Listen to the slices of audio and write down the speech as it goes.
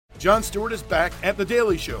Jon Stewart is back at The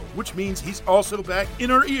Daily Show, which means he's also back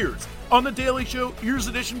in our ears on The Daily Show Ears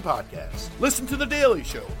Edition podcast. Listen to The Daily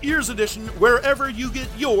Show Ears Edition wherever you get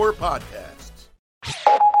your podcasts.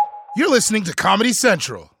 You're listening to Comedy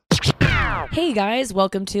Central. Hey guys,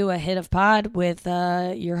 welcome to A Hit of Pod with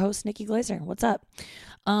your host, Nikki Glazer. What's up?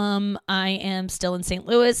 I am still in St.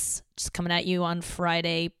 Louis, just coming at you on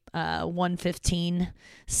Friday, 1:15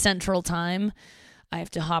 Central Time. I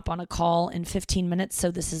have to hop on a call in 15 minutes,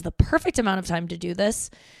 so this is the perfect amount of time to do this.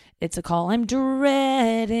 It's a call I'm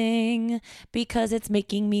dreading because it's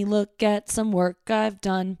making me look at some work I've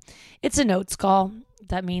done. It's a notes call.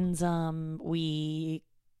 That means I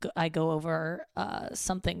go over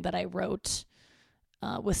something that I wrote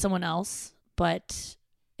with someone else, but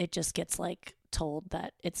it just gets like told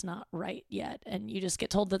that it's not right yet, and you just get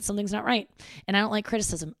told that something's not right. And I don't like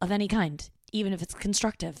criticism of any kind, even if it's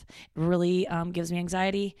constructive. It really gives me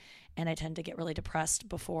anxiety, and I tend to get really depressed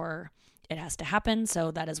before it has to happen.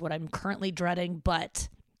 So that is what I'm currently dreading, but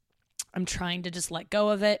I'm trying to just let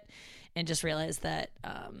go of it and just realize that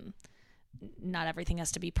not everything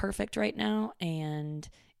has to be perfect right now. And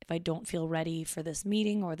if I don't feel ready for this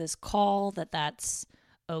meeting or this call, that's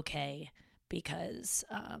okay, because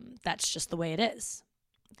that's just the way it is.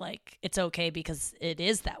 Like, it's okay because it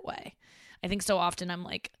is that way. I think so often I'm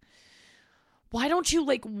like, why don't you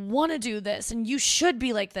want to do this? And you should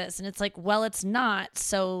be like this. And it's like, well, it's not.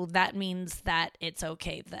 So that means that it's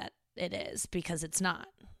okay that it is, because it's not.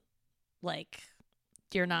 Like,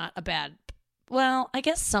 you're not a bad. Well, I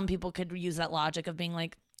guess some people could use that logic of being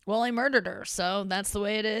like, well, I murdered her, so that's the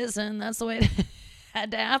way it is, and that's the way it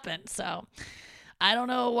had to happen. So I don't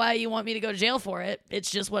know why you want me to go to jail for it. It's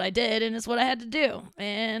just what I did, and it's what I had to do.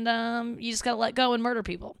 And you just got to let go and murder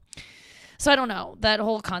people. So I don't know. That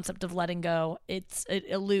whole concept of letting go, it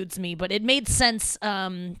eludes me, but it made sense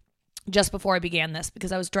just before I began this,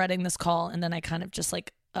 because I was dreading this call, and then I kind of just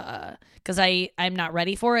because I'm not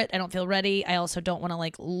ready for it. I don't feel ready. I also don't want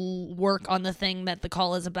to work on the thing that the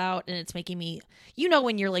call is about, and it's making me,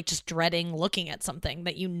 when you're just dreading looking at something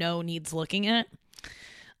that needs looking at,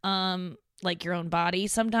 like your own body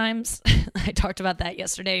sometimes. I talked about that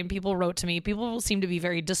yesterday, and people wrote to me. People seem to be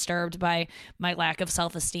very disturbed by my lack of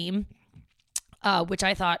self-esteem, which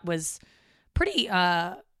I thought was pretty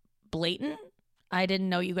blatant. I didn't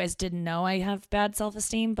know you guys didn't know I have bad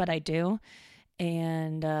self-esteem, but I do.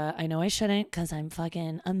 And I know I shouldn't, because I'm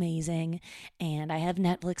fucking amazing, and I have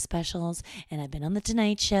Netflix specials, and I've been on The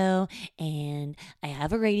Tonight Show, and I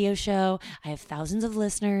have a radio show. I have thousands of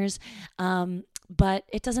listeners, but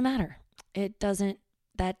it doesn't matter. It doesn't.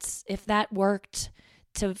 If that worked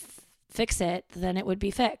to fix it, then it would be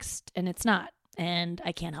fixed, and it's not, and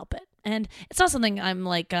I can't help it. And it's not something I'm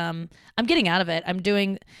I'm getting out of it. I'm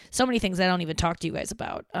doing so many things I don't even talk to you guys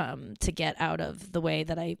about to get out of the way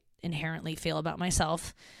that I inherently feel about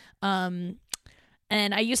myself. And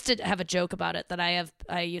I used to have a joke about it that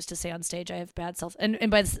I used to say on stage, I have bad self. And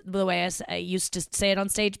by the way, I used to say it on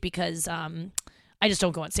stage because I just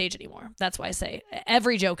don't go on stage anymore. That's why I say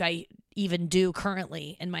every joke I even do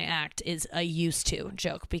currently in my act is a used to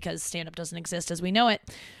joke, because stand-up doesn't exist as we know it.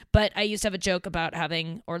 But I used to have a joke about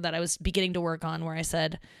that I was beginning to work on, where I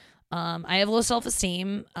said, I have low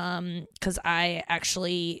self-esteem because I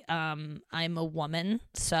actually, I'm a woman,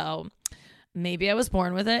 so maybe I was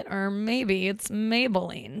born with it, or maybe it's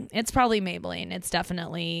Maybelline. It's probably Maybelline. It's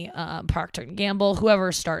definitely Procter & Gamble,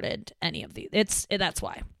 whoever started any of these. That's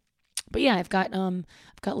why. But yeah, I've got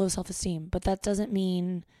low self-esteem, but that doesn't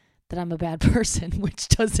mean that I'm a bad person, which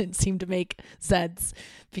doesn't seem to make sense,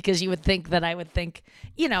 because you would think that I would think,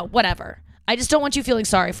 whatever. I just don't want you feeling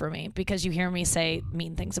sorry for me because you hear me say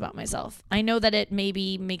mean things about myself. I know that it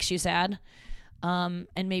maybe makes you sad, and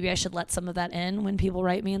maybe I should let some of that in when people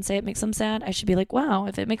write me and say it makes them sad. I should be like, wow,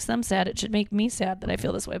 if it makes them sad, it should make me sad that I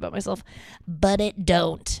feel this way about myself. But it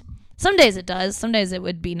don't. Some days it does. Some days it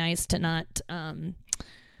would be nice to not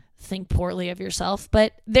think poorly of yourself,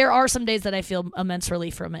 but there are some days that I feel immense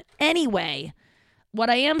relief from it. Anyway, what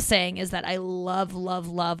I am saying is that I love, love,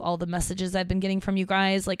 love all the messages I've been getting from you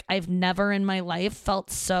guys. I've never in my life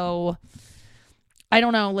felt so, I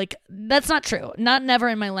don't know, that's not true. Not never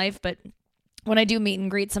in my life, but when I do meet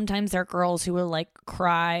and greet, sometimes there are girls who will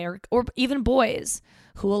cry, or even boys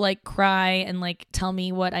who will cry and tell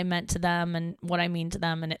me what I meant to them and what I mean to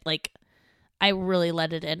them. And it I really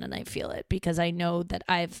let it in and I feel it, because I know that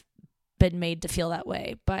I've been made to feel that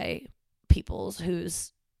way by people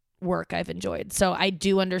whose work I've enjoyed. So I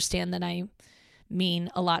do understand that I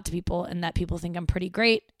mean a lot to people, and that people think I'm pretty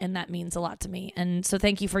great, and that means a lot to me. And so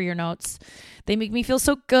thank you for your notes. They make me feel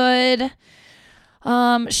so good.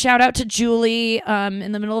 Shout out to Julie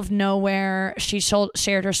in the middle of nowhere. She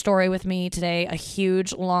shared her story with me today, a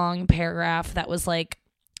huge long paragraph that was like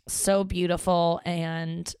so beautiful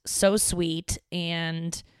and so sweet.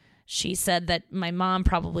 And she said that my mom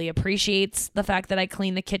probably appreciates the fact that I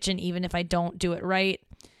clean the kitchen even if I don't do it right.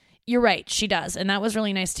 You're right, she does. And that was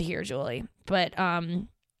really nice to hear, Julie. But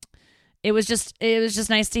it was just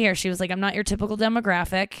nice to hear. She was like, I'm not your typical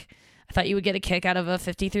demographic. I thought you would get a kick out of a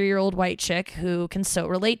 53-year-old white chick who can so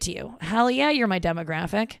relate to you. Hell yeah, you're my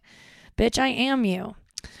demographic. Bitch, I am you.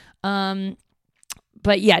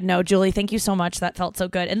 But yeah, no, Julie, thank you so much. That felt so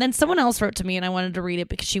good. And then someone else wrote to me and I wanted to read it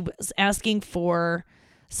because she was asking for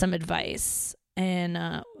some advice.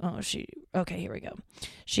 And, okay, here we go.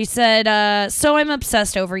 She said, so I'm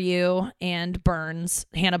obsessed over you and Burns,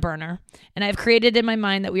 Hannah Burner, and I've created in my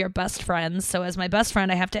mind that we are best friends. So as my best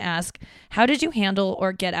friend, I have to ask, how did you handle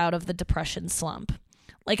or get out of the depression slump?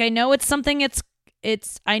 Like, I know it's something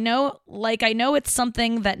I know it's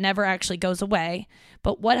something that never actually goes away,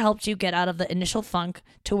 but what helped you get out of the initial funk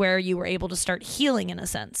to where you were able to start healing in a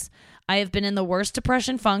sense? I have been in the worst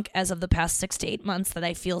depression funk as of the past 6 to 8 months that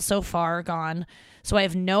I feel so far gone, so I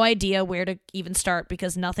have no idea where to even start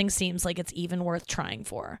because nothing seems like it's even worth trying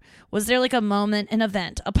for. Was there like a moment, an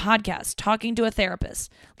event, a podcast, talking to a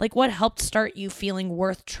therapist? Like what helped start you feeling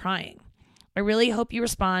worth trying? I really hope you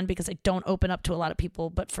respond because I don't open up to a lot of people,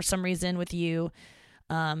 but for some reason with you,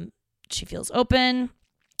 she feels open.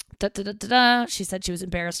 She said she was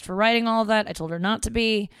embarrassed for writing all of that. I told her not to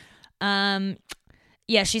be.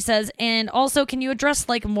 Yeah, she says, and also, can you address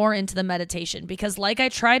like more into the meditation? Because like I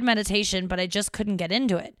tried meditation, but I just couldn't get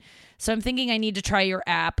into it. So I'm thinking I need to try your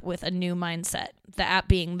app with a new mindset. The app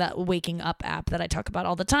being the Waking Up app that I talk about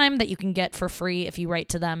all the time that you can get for free. If you write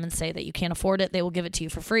to them and say that you can't afford it, they will give it to you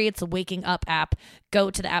for free. It's a Waking Up app. Go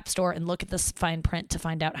to the App Store and look at this fine print to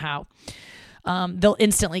find out how.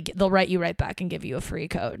 They'll write you right back and give you a free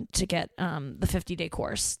code to get the 50-day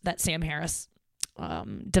course that Sam Harris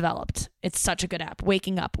developed. It's such a good app.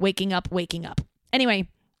 Waking up. Anyway,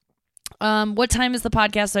 what time is the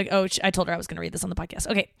podcast? Like, I told her I was going to read this on the podcast.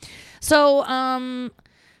 Okay. So,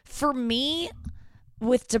 for me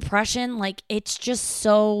with depression, like it's just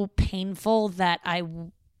so painful that I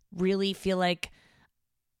really feel like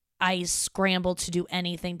I scramble to do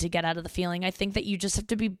anything to get out of the feeling. I think that you just have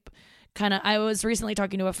to be I was recently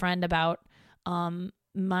talking to a friend about,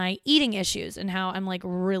 my eating issues and how I'm like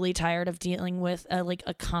really tired of dealing with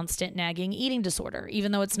a constant nagging eating disorder,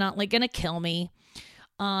 even though it's not like gonna kill me.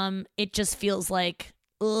 It just feels like,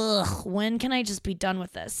 when can I just be done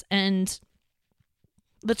with this? And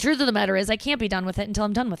the truth of the matter is I can't be done with it until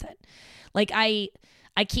I'm done with it. Like I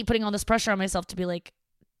keep putting all this pressure on myself to be like,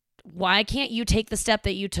 why can't you take the step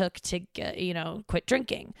that you took to quit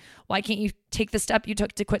drinking? Why can't you take the step you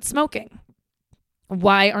took to quit smoking?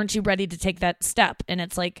 Why aren't you ready to take that step? And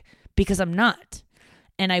it's like, because I'm not.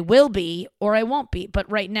 And I will be, or I won't be. But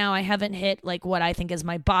right now I haven't hit like what I think is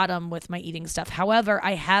my bottom with my eating stuff. However,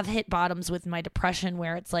 I have hit bottoms with my depression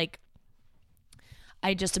where it's like,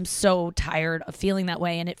 I just am so tired of feeling that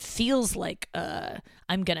way. And it feels like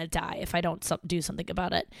I'm going to die if I don't do something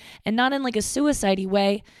about it. And not in like a suicide-y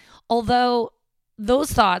way. Although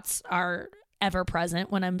those thoughts are ever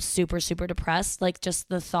present when I'm super, super depressed, like just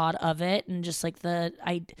the thought of it and just like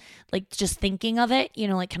just thinking of it,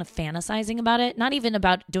 like kind of fantasizing about it, not even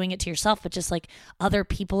about doing it to yourself, but just like other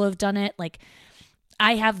people have done it. Like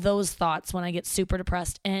I have those thoughts when I get super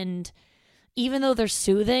depressed, and even though they're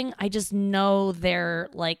soothing, I just know they're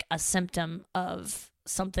like a symptom of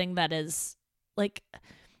something that is like,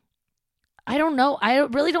 I don't know. I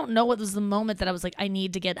really don't know what was the moment that I was like, I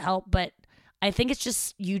need to get help, but I think it's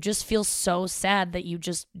just, you just feel so sad that you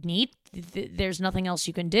just there's nothing else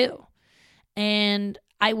you can do. And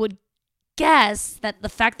I would guess that the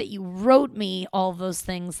fact that you wrote me all of those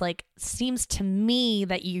things, like, seems to me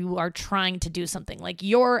that you are trying to do something. Like,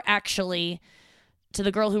 you're actually, to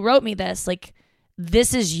the girl who wrote me this, like,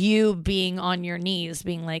 this is you being on your knees,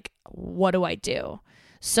 being like, what do I do?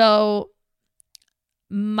 So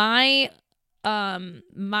my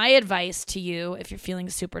advice to you, if you're feeling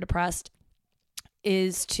super depressed,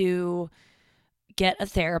 is to get a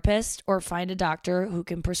therapist or find a doctor who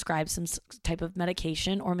can prescribe some type of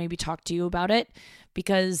medication or maybe talk to you about it.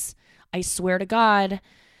 Because I swear to God,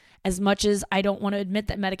 as much as I don't want to admit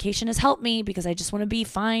that medication has helped me because I just want to be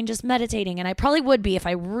fine just meditating, and I probably would be if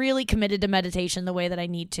I really committed to meditation the way that I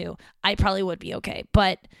need to, I probably would be okay.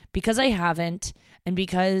 But because I haven't, and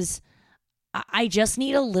because I just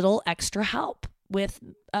need a little extra help with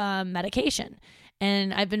medication.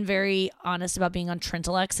 And I've been very honest about being on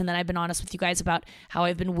Trintellix, and then I've been honest with you guys about how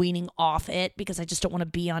I've been weaning off it because I just don't want to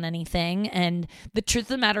be on anything. And the truth of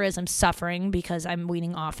the matter is I'm suffering because I'm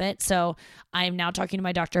weaning off it. So I'm now talking to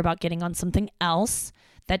my doctor about getting on something else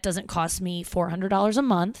that doesn't cost me $400 a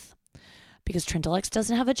month because Trintellix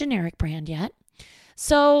doesn't have a generic brand yet.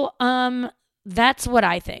 So that's what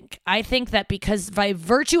I think. I think that because by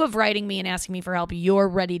virtue of writing me and asking me for help, you're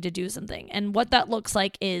ready to do something. And what that looks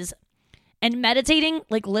like is, and meditating,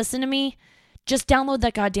 like, listen to me, just download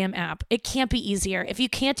that goddamn app. It can't be easier. If you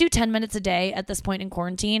can't do 10 minutes a day at this point in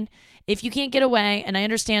quarantine, if you can't get away, and I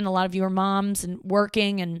understand a lot of you are moms and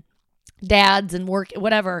working and dads and work,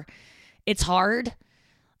 whatever, it's hard.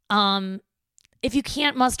 If you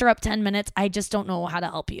can't muster up 10 minutes, I just don't know how to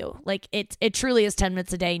help you. Like, it truly is 10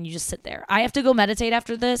 minutes a day and you just sit there. I have to go meditate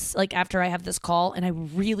after this, like after I have this call, and I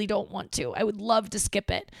really don't want to. I would love to skip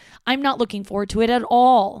it. I'm not looking forward to it at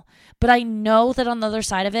all. But I know that on the other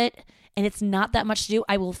side of it, and it's not that much to do,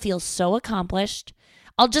 I will feel so accomplished.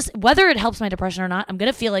 I'll just, whether it helps my depression or not, I'm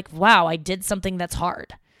going to feel like, wow, I did something that's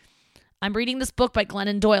hard. I'm reading this book by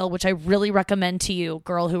Glennon Doyle, which I really recommend to you,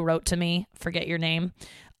 girl who wrote to me, forget your name.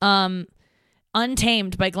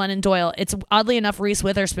 Untamed by Glennon Doyle. It's oddly enough, Reese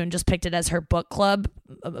Witherspoon just picked it as her book club,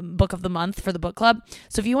 book of the month for the book club.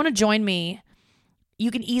 So if you want to join me,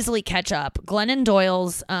 you can easily catch up. Glennon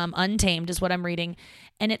Doyle's Untamed is what I'm reading.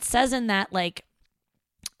 And it says in that, like,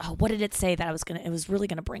 oh, what did it say that it was really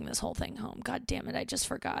going to bring this whole thing home? God damn it. I just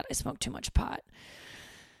forgot. I smoked too much pot.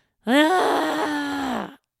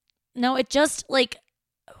 No, it just, like,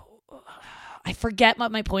 I forget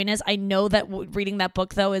what my point is. I know that reading that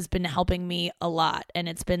book, though, has been helping me a lot. And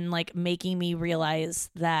it's been, like, making me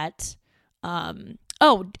realize that,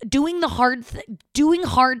 doing hard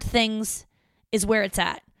things is where it's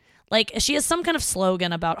at. Like, she has some kind of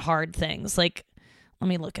slogan about hard things. Like, let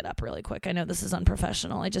me look it up really quick. I know this is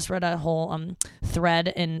unprofessional. I just read a whole thread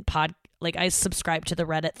in I subscribe to the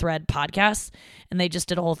Reddit thread podcasts, and they just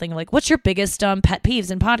did a whole thing like, what's your biggest pet peeves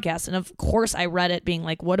in podcasts? And of course I read it being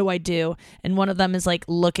like, what do I do? And one of them is like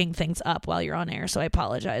looking things up while you're on air. So I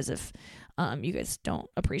apologize if you guys don't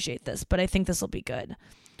appreciate this, but I think this will be good.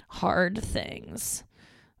 Hard things.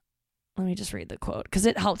 Let me just read the quote because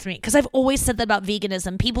it helped me. Because I've always said that about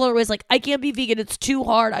veganism. People are always like, I can't be vegan. It's too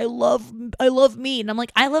hard. I love meat. And I'm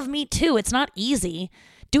like, I love meat too. It's not easy.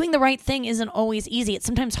 Doing the right thing isn't always easy. It's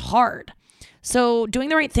sometimes hard. So doing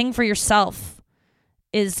the right thing for yourself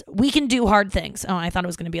we can do hard things. Oh, I thought it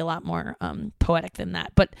was going to be a lot more poetic than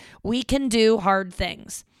that. But we can do hard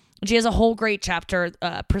things. She has a whole great chapter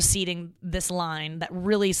preceding this line that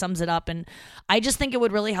really sums it up. And I just think it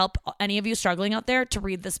would really help any of you struggling out there to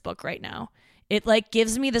read this book right now. It like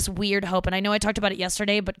gives me this weird hope. And I know I talked about it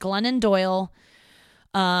yesterday, but Glennon Doyle,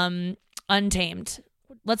 Untamed.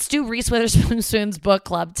 Let's do Reese Witherspoon's book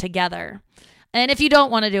club together. And if you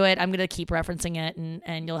don't want to do it, I'm going to keep referencing it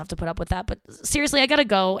and you'll have to put up with that. But seriously, I got to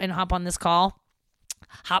go and hop on this call.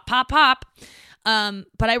 Hop, hop, hop.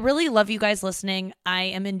 But I really love you guys listening. I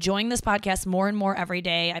am enjoying this podcast more and more every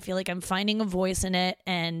day. I feel like I'm finding a voice in it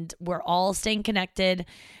and we're all staying connected.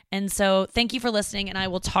 And so thank you for listening and I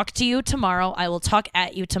will talk to you tomorrow. I will talk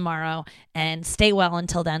at you tomorrow and stay well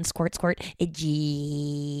until then. Squirt, squirt.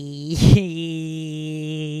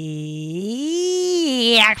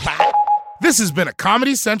 This has been a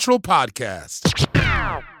Comedy Central podcast.